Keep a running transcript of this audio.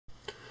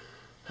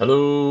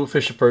Hello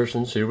fisher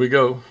persons, here we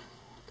go.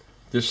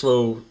 This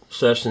little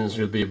session is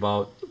going to be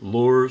about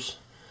lures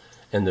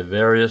and the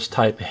various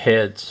type of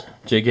heads,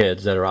 jig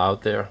heads that are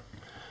out there.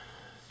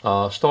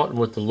 Starting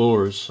with the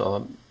lures,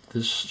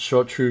 this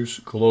chartreuse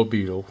glow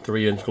beetle,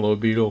 3-inch glow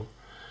beetle,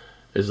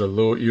 is a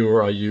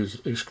lure I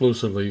used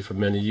exclusively for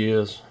many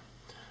years.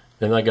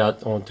 Then I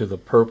got onto the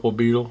purple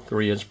beetle,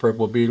 3-inch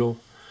purple beetle.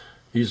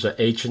 These are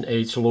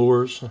H&H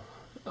lures.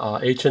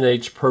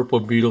 H&H purple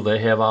beetle they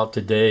have out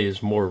today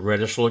is more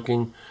reddish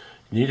looking.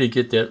 You need to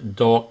get that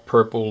dark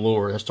purple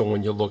lure. That's the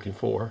one you're looking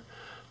for.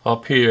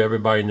 Up here,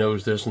 everybody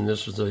knows this, and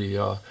this is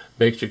the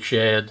matrix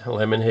shad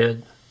lemon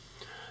head.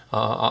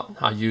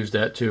 I use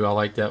that too. I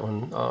like that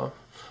one.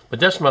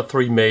 But that's my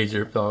three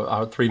major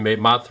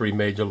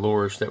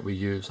lures that we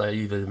use.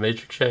 Either the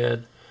matrix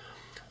shad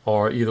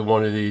or either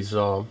one of these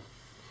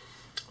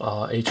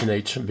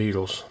H&H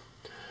beetles.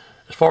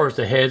 As far as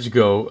the heads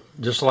go,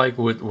 just like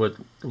with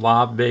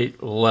live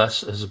bait,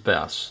 less is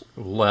best.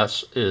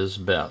 Less is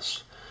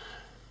best.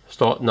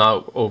 Starting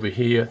out over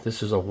here,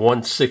 this is a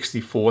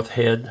 1/64th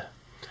head.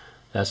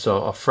 That's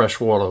a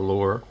freshwater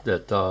lure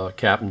that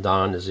Captain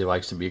Don, as he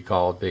likes to be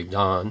called, Big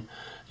Don,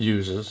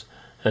 uses.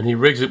 And he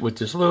rigs it with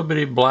this little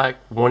bitty black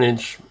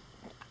 1-inch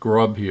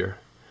grub here.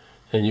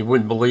 And you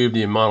wouldn't believe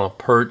the amount of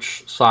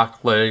perch,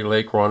 sockeye,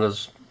 lake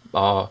runners,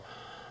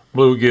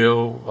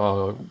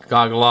 bluegill,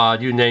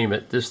 goggle-eyed, you name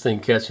it. This thing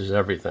catches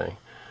everything.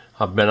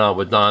 I've been out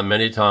with Don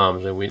many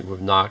times, and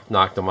we've knocked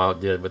them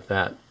out dead with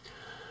that.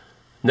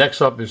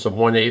 Next up is a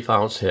 1/8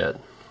 ounce head.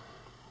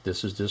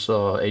 This is this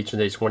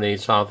H&H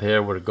 1/8 ounce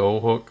head with a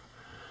gold hook.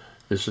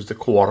 This is the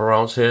 1/4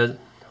 ounce head,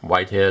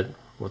 white head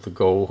with a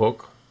gold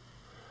hook.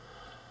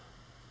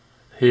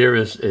 Here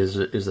is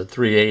a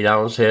 3/8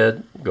 ounce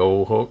head,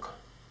 gold hook.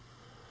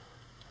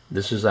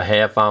 This is a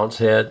 1/2 ounce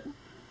head,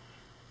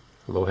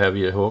 a little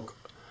heavier hook.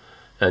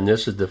 And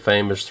this is the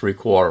famous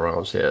 3/4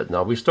 ounce head.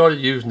 Now, we started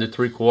using the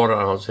 3/4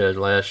 ounce head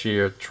last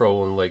year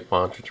trolling Lake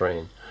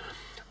Pontchartrain.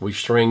 We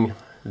string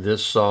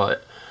this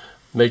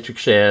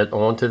matrix shad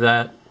onto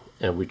that,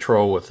 and we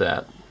troll with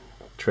that.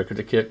 Trick of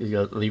the kick, you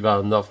got to leave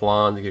out enough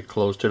line to get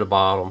close to the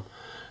bottom.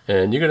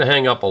 And you're going to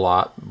hang up a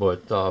lot,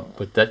 but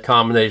that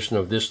combination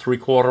of this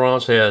 3/4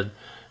 ounce head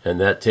and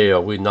that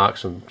tail, we knocked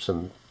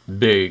some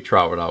big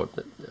trout out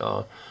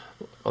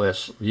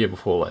year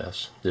before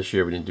last. This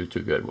year we didn't do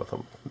too good with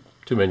them.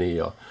 Too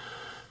many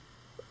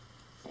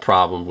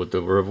problems with the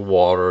river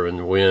water and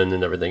the wind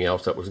and everything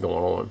else that was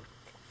going on.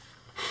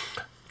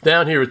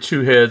 Down here are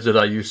two heads that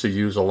I used to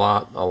use a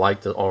lot. I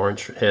like the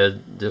orange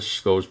head. This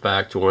goes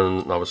back to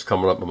when I was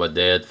coming up with my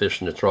dad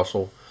fishing the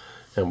trussel,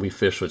 and we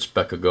fished with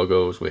speck of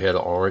go-go's. We had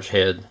an orange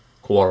head,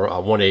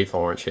 1/8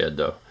 orange head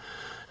though.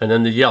 And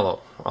then the yellow.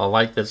 I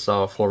like this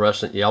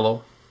fluorescent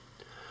yellow.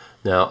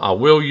 Now I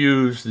will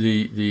use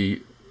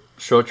the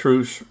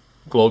chartreuse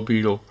glow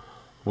beetle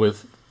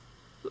with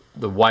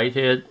the white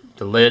head,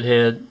 the lead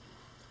head,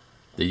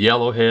 the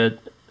yellow head,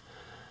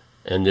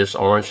 and this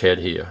orange head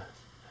here.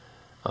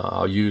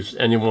 I'll use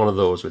any one of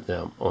those with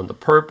them. On the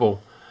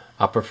purple,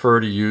 I prefer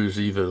to use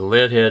either the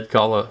lead head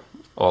color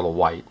or the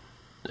white.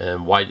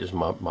 And white is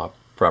my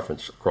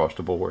preference across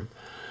the board.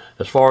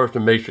 As far as the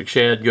matrix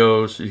shad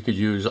goes, you could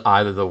use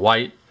either the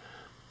white,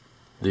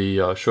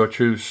 the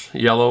chartreuse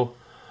yellow,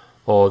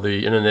 or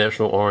the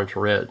international orange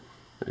red.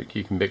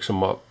 You can mix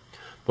them up.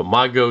 But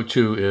my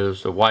go-to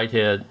is the white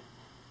head,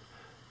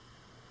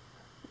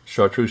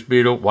 chartreuse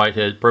beetle,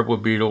 whitehead, purple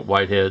beetle,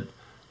 whitehead,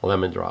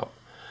 lemon drop.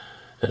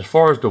 As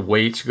far as the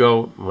weights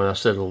go, when I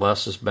said the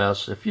less is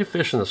best, if you're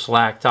fishing a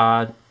slack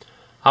tide,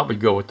 I would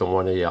go with the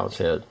 1/8 ounce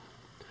head.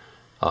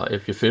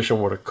 If you're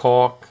fishing with a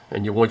cork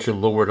and you want your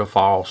lure to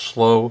fall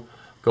slow,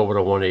 go with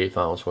a 1/8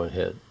 ounce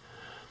head.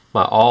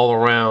 My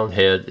all-around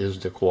head is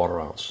the 1/4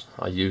 ounce.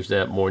 I use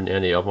that more than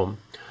any of them.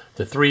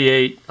 The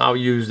 3/8, I'll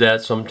use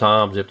that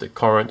sometimes if the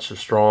currents are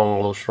strong, a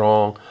little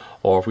strong,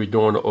 or if we're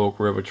doing the Oak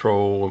River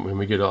troll and when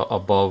we get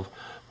above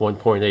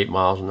 1.8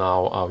 miles an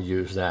hour, I'll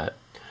use that.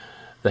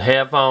 The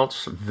 1/2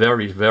 ounce,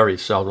 very, very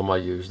seldom I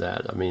use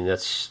that. I mean,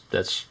 that's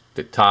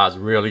the tide's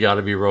really got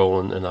to be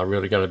rolling, and I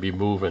really got to be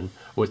moving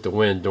with the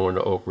wind during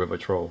the Oak River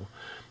troll.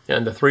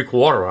 And the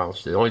 3/4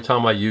 ounce, the only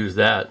time I use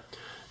that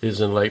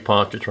is in Lake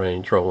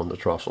Pontchartrain trolling the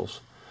trussels.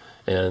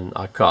 And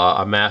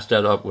I masked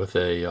that up with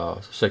a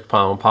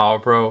 6-pound Power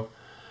Pro,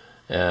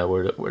 and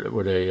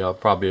with a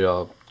probably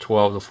a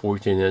 12 to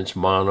 14-inch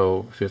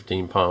mono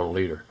 15-pound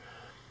leader.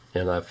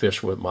 And I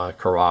fish with my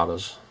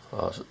Caradas,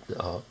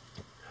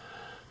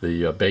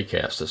 the bait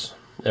casters.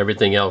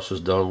 Everything else is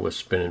done with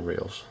spinning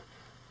reels.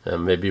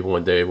 And maybe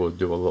one day we'll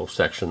do a little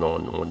section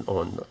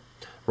on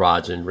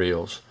rods and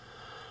reels.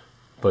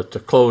 But to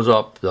close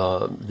up,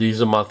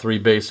 these are my three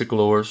basic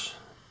lures.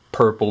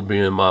 Purple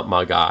being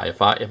my guy.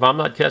 If I'm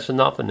not catching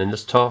nothing and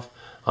it's tough,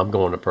 I'm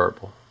going to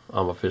purple.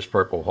 I'm a fish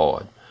purple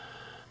hard.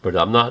 But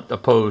I'm not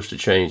opposed to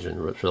changing.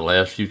 For the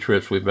last few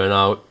trips we've been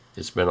out,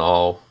 it's been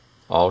all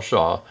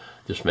Shaw,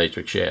 this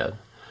matrix shad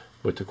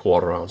with the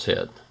 1/4 ounce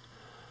head.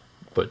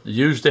 But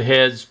use the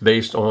heads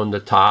based on the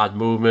tide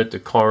movement, the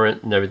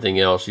current, and everything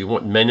else. You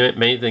want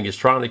main thing is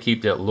trying to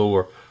keep that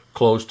lure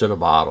close to the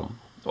bottom,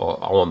 or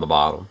on the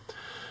bottom.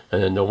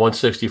 And then the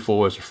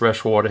 164 is a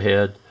freshwater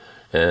head,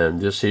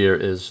 and this here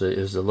is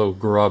the little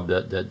grub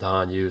that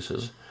Don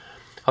uses.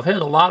 I've had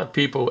a lot of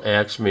people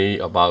ask me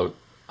about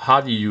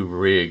how do you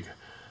rig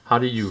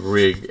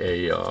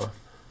a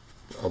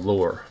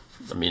lure.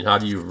 I mean, how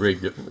do you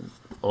rig it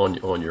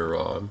on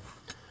your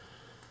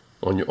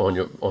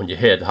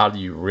head? How do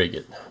you rig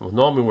it? Well,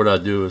 normally what I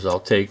do is I'll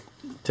take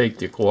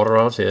the 1/4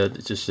 ounce head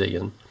that you're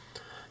seeing,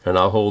 and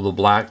I'll hold the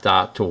black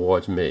dot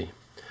towards me.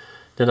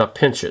 Then I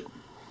pinch it.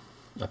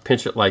 I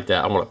pinch it like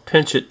that. I want to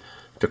pinch it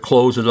to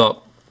close it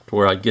up to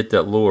where I get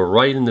that lure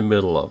right in the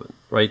middle of it,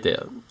 right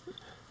there.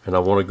 And I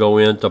want to go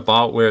in to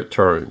about where it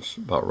turns,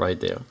 about right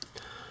there.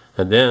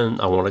 And then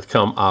I want to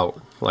come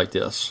out like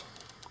this.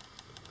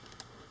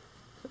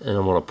 And I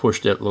want to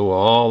push that lure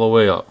all the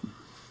way up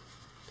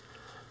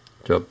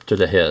to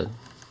the head.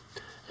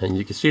 And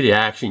you can see the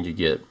action you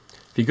get.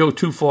 If you go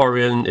too far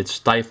in, it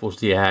stifles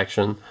the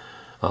action.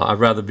 I'd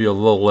rather be a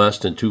little less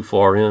than too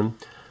far in.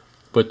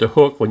 But the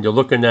hook, when you're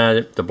looking at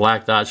it, the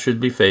black dot should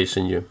be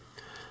facing you.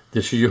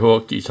 This is your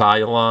hook. You tie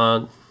your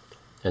line,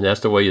 and that's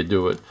the way you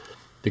do it.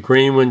 The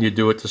green one, you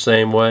do it the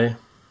same way.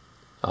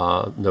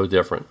 No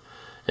different.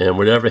 And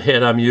whatever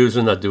head I'm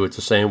using, I do it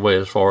the same way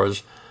as far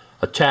as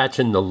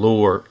attaching the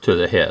lure to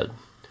the head.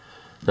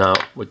 Now,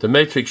 with the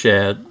matrix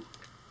shad,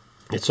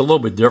 it's a little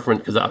bit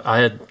different because I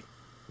had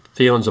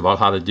feelings about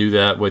how to do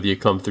that, whether you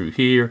come through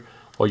here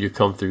or you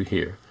come through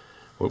here.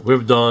 What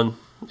we've done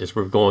is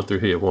we're going through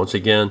here. Once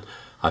again,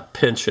 I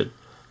pinch it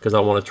because I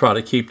want to try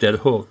to keep that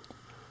hook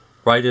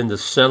right in the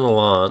center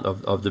line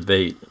of the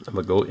bait. I'm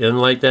going to go in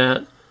like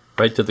that,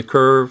 right to the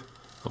curve.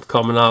 I'm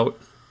coming out,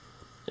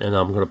 and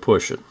I'm going to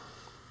push it.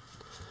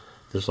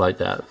 Just like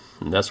that.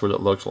 And that's what it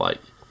looks like.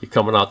 You're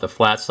coming out the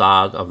flat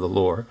side of the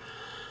lure.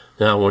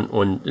 Now,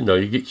 when you know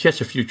you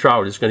catch a few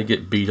trout, it's going to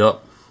get beat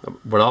up.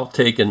 But I'll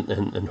take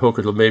and hook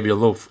it maybe a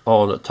little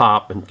on the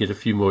top and get a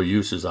few more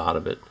uses out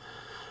of it.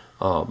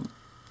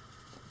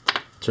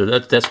 So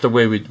that's the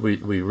way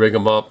we rig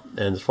them up.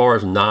 And as far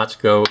as knots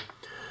go,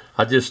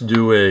 I just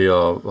do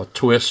a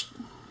twist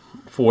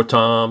 4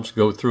 times,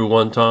 go through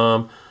 1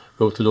 time,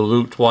 go through the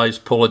loop twice,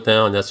 pull it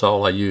down. That's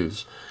all I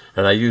use.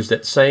 And I use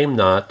that same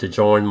knot to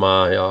join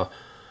my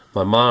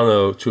my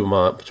mono to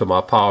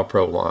my Power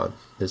Pro line.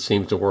 It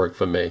seems to work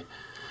for me.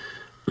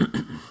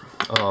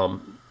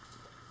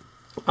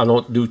 I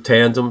don't do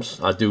tandems.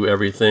 I do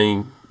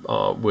everything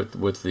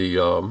with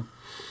the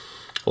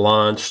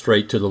line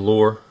straight to the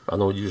lure. I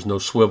don't use no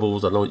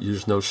swivels. I don't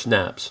use no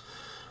snaps.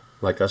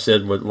 Like I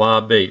said, with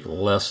live bait,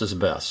 less is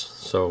best.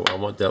 So I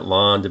want that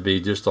line to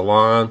be just a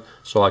line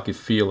so I can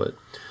feel it.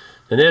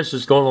 And as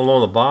it's going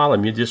along the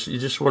bottom, you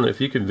just want to, if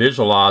you can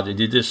visualize it,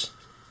 you're just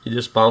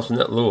bouncing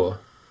that lure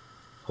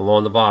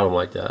along the bottom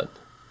like that.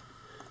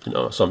 You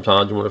know,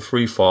 sometimes you want to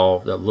free fall,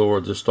 that lure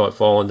will just start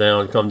falling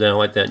down and come down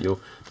like that, and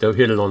they'll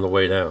hit it on the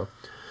way down.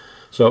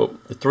 So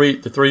the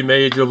three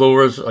major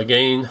lures,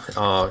 again,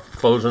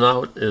 closing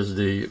out, is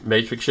the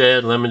matrix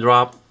shad, lemon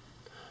drop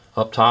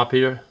up top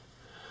here,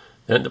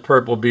 then the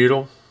purple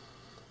beetle,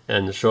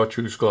 and the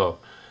chartreuse glow.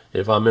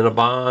 If I'm in a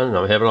bind and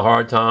I'm having a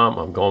hard time,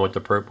 I'm going with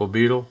the purple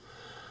beetle.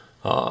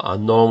 I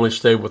normally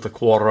stay with the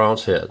 1/4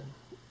 ounce head.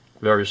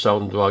 Very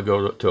seldom do I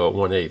go to a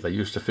 1/8. I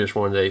used to fish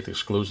 1/8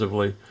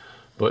 exclusively,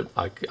 but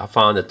I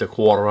find that the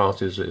 1/4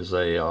 ounce is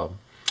a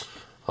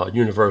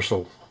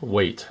universal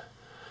weight.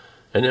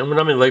 And then when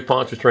I'm in Lake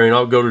Pontchartrain,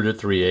 I'll go to the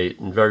 3/8,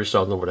 and very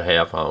seldom with a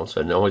 1/2 ounce.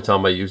 And the only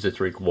time I use the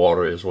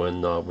 3/4 is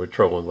when we're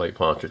trolling Lake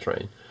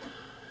Pontchartrain.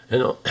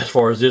 And as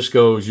far as this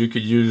goes, you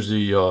could use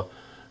the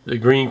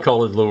green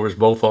colored lures,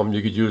 both of them.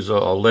 You could use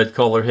a lead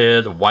color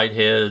head, a white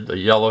head, a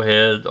yellow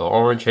head, an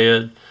orange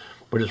head.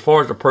 But as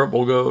far as the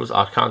purple goes,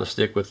 I kind of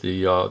stick with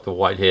the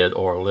white head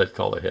or a lead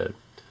color head.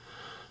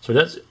 So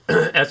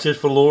that's it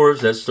for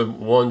lures. That's the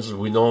ones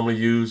we normally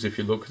use. If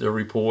you look at the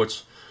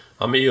reports,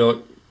 I'm either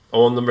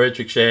on the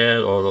matrix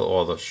shad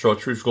or the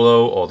chartreuse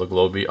glow or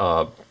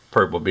the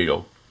purple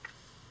beetle.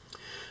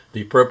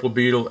 The purple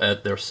beetle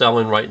they're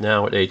selling right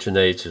now at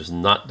H&H is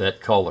not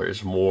that color.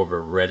 It's more of a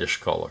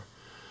reddish color.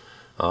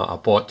 I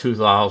bought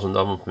 2,000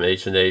 of them from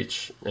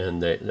H&H,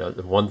 and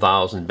the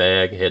 1,000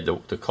 bag had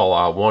the color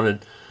I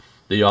wanted.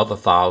 The other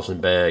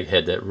 1,000 bag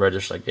had that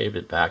reddish. I gave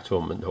it back to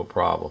them, and no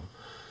problem.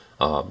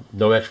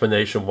 No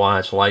explanation why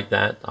it's like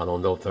that. I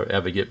don't know if they'll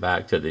ever get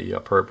back to the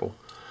purple.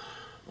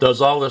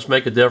 Does all this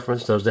make a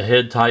difference? Does the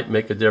head type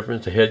make a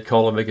difference? The head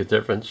color make a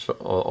difference?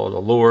 Or the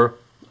lure?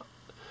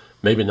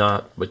 Maybe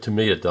not, but to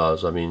me it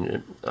does. I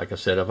mean, like I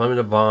said, if I'm in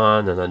a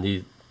bind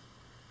and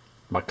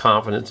my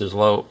confidence is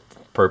low,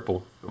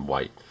 purple and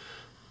white.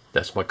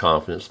 That's my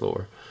confidence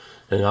lure.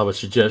 And I would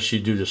suggest you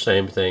do the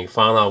same thing.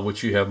 Find out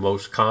what you have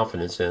most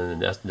confidence in,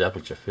 and that's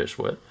what you fish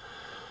with.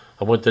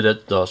 I went to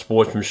that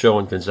sportsman show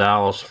in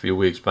Gonzales a few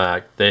weeks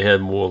back. They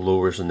had more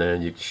lures than there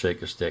you can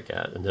shake a stick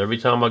at. And every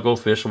time I go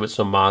fishing with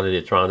somebody,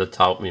 they're trying to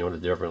tout me on a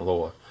different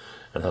lure.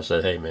 And I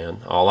said, hey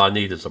man, all I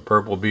need is a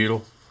purple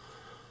beetle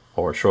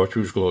or a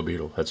chartreuse glow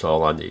beetle. That's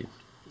all I need.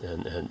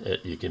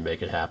 And you can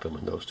make it happen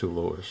with those 2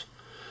 lures.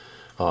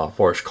 As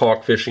far as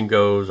carp fishing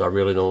goes, I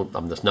really don't.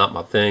 That's not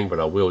my thing, but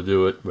I will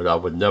do it. But I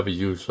would never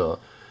use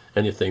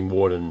anything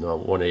more than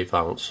 1/8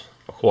 ounce,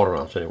 a 1/4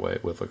 ounce anyway,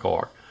 with a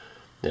carp.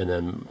 And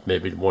then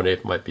maybe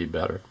 1/8 might be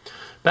better.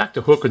 Back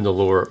to hooking the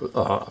lure,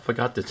 I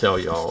forgot to tell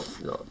y'all.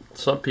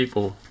 Some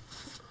people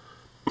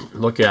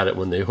look at it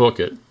when they hook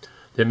it.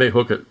 They may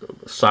hook it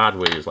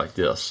sideways like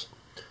this,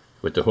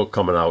 with the hook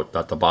coming out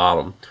at the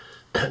bottom.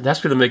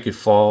 That's going to make it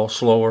fall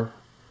slower.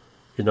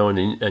 You know,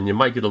 and you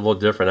might get a little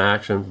different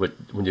action, but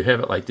when you have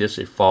it like this,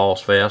 it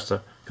falls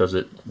faster because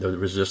the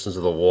resistance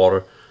of the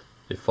water,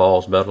 it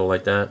falls better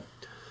like that.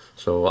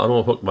 So I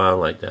don't hook mine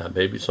like that.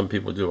 Maybe some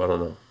people do, I don't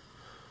know.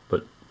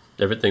 But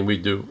everything we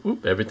do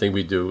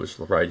is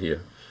right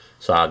here,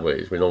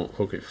 sideways. We don't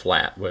hook it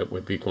flat.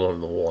 We'd be going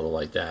in the water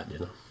like that, you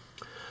know.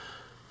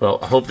 Well,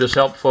 I hope this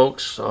helped,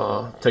 folks.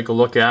 Take a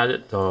look at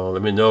it.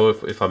 Let me know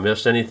if I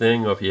missed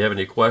anything, or if you have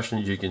any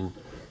questions, you can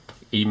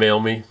email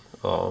me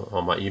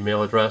on my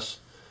email address,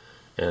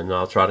 and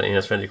I'll try to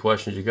answer any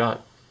questions you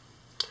got.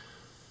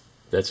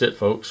 That's it,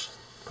 folks.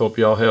 Hope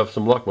y'all have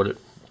some luck with it.